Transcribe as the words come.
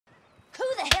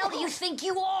you think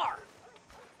you are?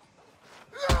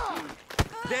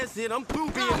 That's it, I'm through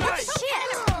being nice.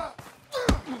 Shit!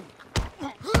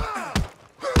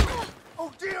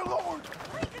 Oh, dear Lord!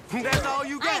 That's all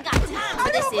you I got? ain't got time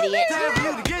for this idiot. Time for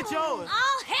you to get yours.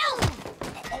 Oh, hell!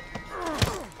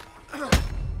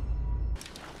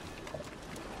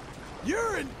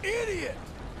 You're an idiot!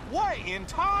 What in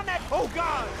tarnation? Oh,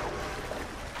 God!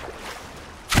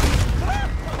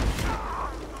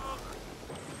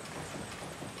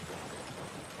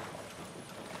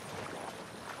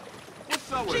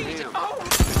 What's up with him? Oh!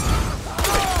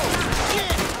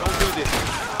 Don't do this.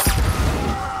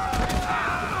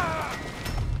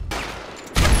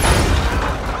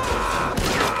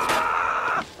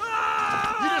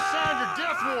 You just signed your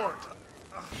death warrant!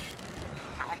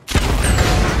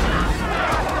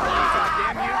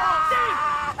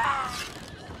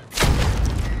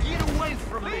 Get away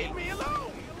from me! Leave me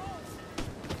alone.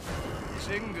 This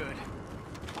isn't good.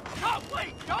 Oh,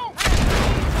 wait, don't!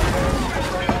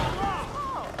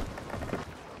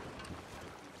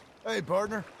 Hey,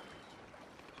 partner.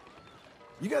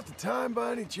 You got the time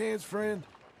by any chance, friend?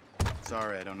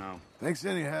 Sorry, I don't know. Thanks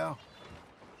anyhow.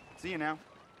 See you now.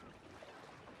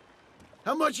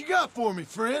 How much you got for me,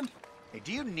 friend? Hey,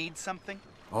 do you need something?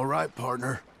 All right,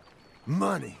 partner.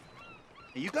 Money.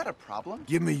 Hey, you got a problem?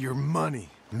 Give me your money,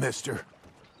 mister.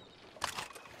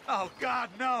 Oh, God,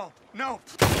 no! No!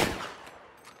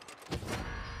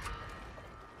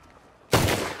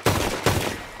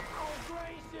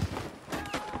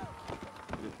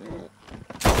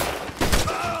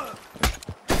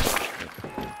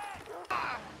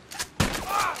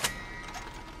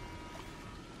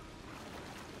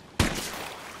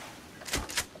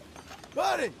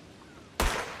 Buddy!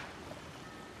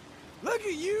 Look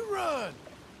at you run!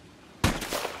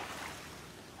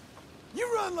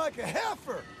 You run like a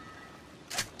heifer!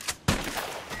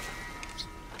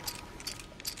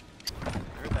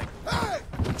 Hey!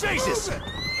 Jesus! Move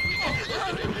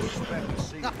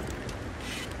it!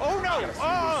 Oh, no!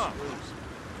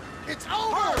 It's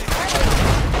over!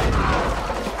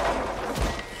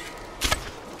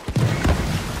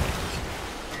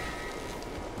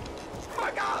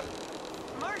 My God!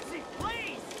 Mercy,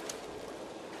 please!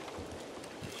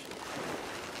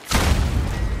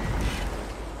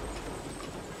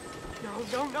 No,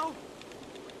 no, no!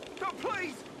 No,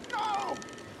 please! No!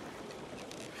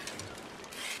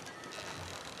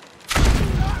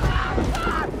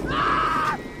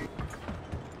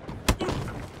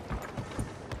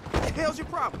 What the hell's your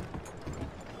problem?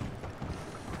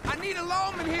 I need a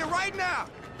lawman here right now.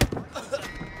 What the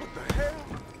hell?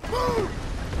 Move!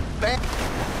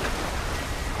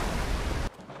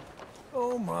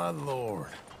 Oh, my Lord.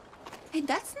 Hey,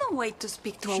 that's no way to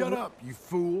speak to a Shut up, you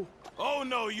fool. Oh,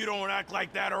 no, you don't act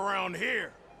like that around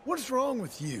here. What's wrong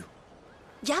with you?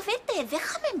 Ya vete,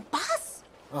 déjame en paz.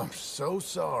 I'm so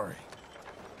sorry.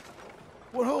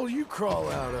 What hole you crawl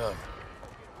out of?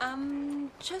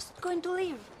 I'm just going to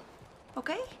leave,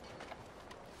 okay?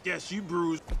 Guess you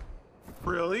bruised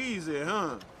real easy,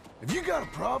 huh? Have you got a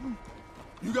problem?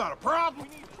 You got a problem?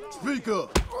 Speak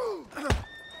up.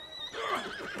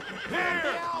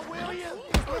 Here! Will you?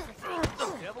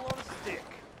 Devil on a stick.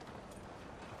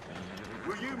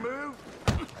 Will you move?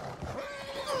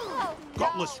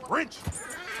 Gutless wrench!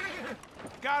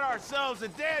 Got ourselves a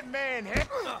dead man here.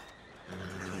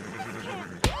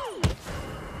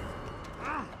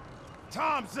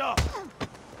 Time's up.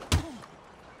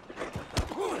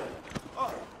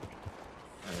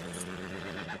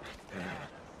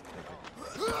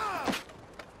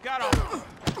 Got him.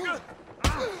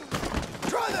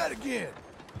 Try that again.